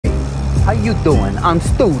How you doing? I'm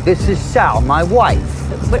Stu. This is Sal, my wife.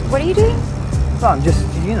 What are you doing? Well, I'm just,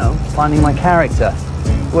 you know, finding my character.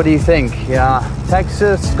 What do you think? Yeah,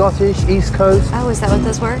 Texas, Scottish, East Coast? Oh, is that what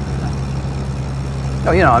those were?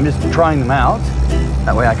 Oh, you know, I'm just trying them out.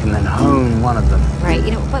 That way I can then hone one of them. Right,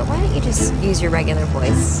 you know, but why don't you just use your regular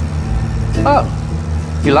voice? Oh,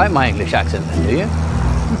 you like my English accent then, do you?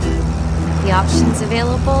 The options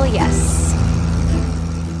available, yes.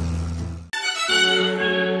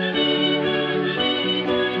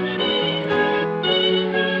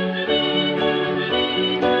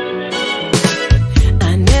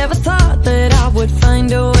 Would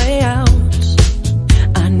find a way out.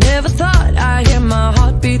 I never thought I'd hear my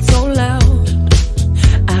heartbeat so loud.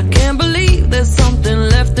 I can't believe there's something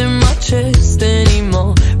left in my chest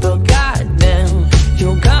anymore. But goddamn,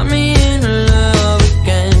 you got me in love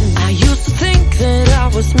again. I used to think that I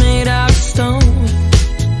was made out of stone.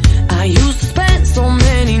 I used to spend so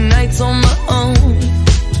many nights on my own.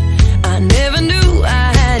 I never knew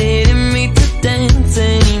I had it in me to dance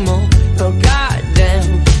anymore. But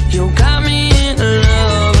goddamn, you got me in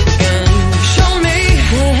love again. Show me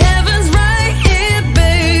the heavens right here,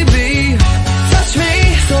 baby. Touch me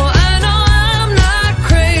so I know I'm not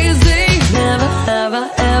crazy. Never have I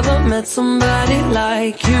ever met somebody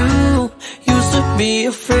like you. Used to be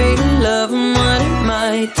afraid of love and what it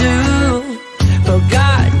might do. But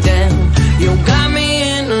goddamn, you got me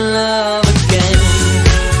in love again.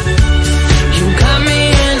 You got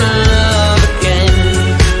me in love again.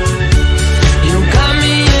 You got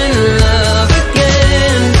me in love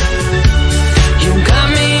again. You got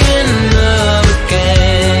me in love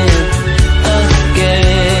again,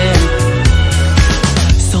 again.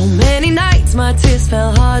 So many nights my tears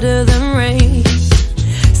fell harder than rain.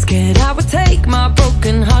 Scared I would take my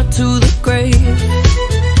broken heart to the grave.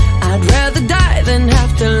 I'd rather die than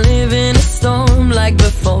have to live in a storm like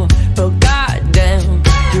before. But goddamn,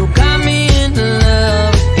 you got me in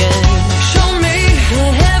love again. Show me the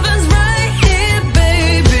heavens right here,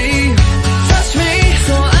 baby. Touch me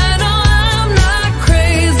so I know I'm not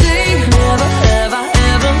crazy. Never have I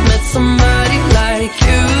ever met somebody like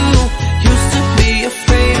you. Used to be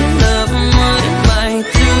afraid of love and what it might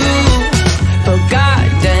do. But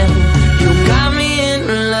goddamn, you got me in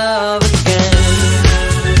love again.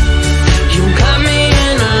 You got me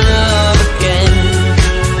in love again.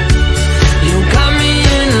 You got me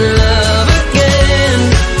in love again.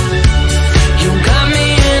 You got me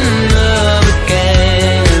in love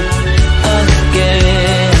again,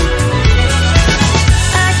 again.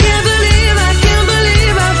 I can't believe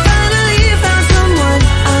I finally found someone.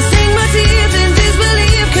 I'll sink my teeth in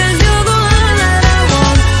disbelief, 'cause you're the one that I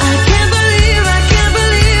want. I can't believe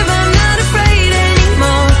I'm not afraid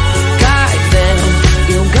anymore. Goddamn,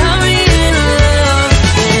 you got me in love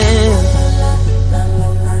again.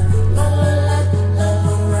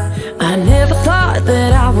 I never thought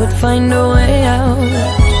that I would find a way out.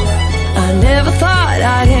 I never thought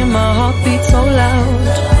I'd hear my heartbeat so loud.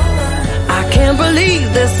 I can't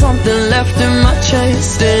believe there's something left in my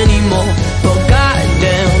chest anymore.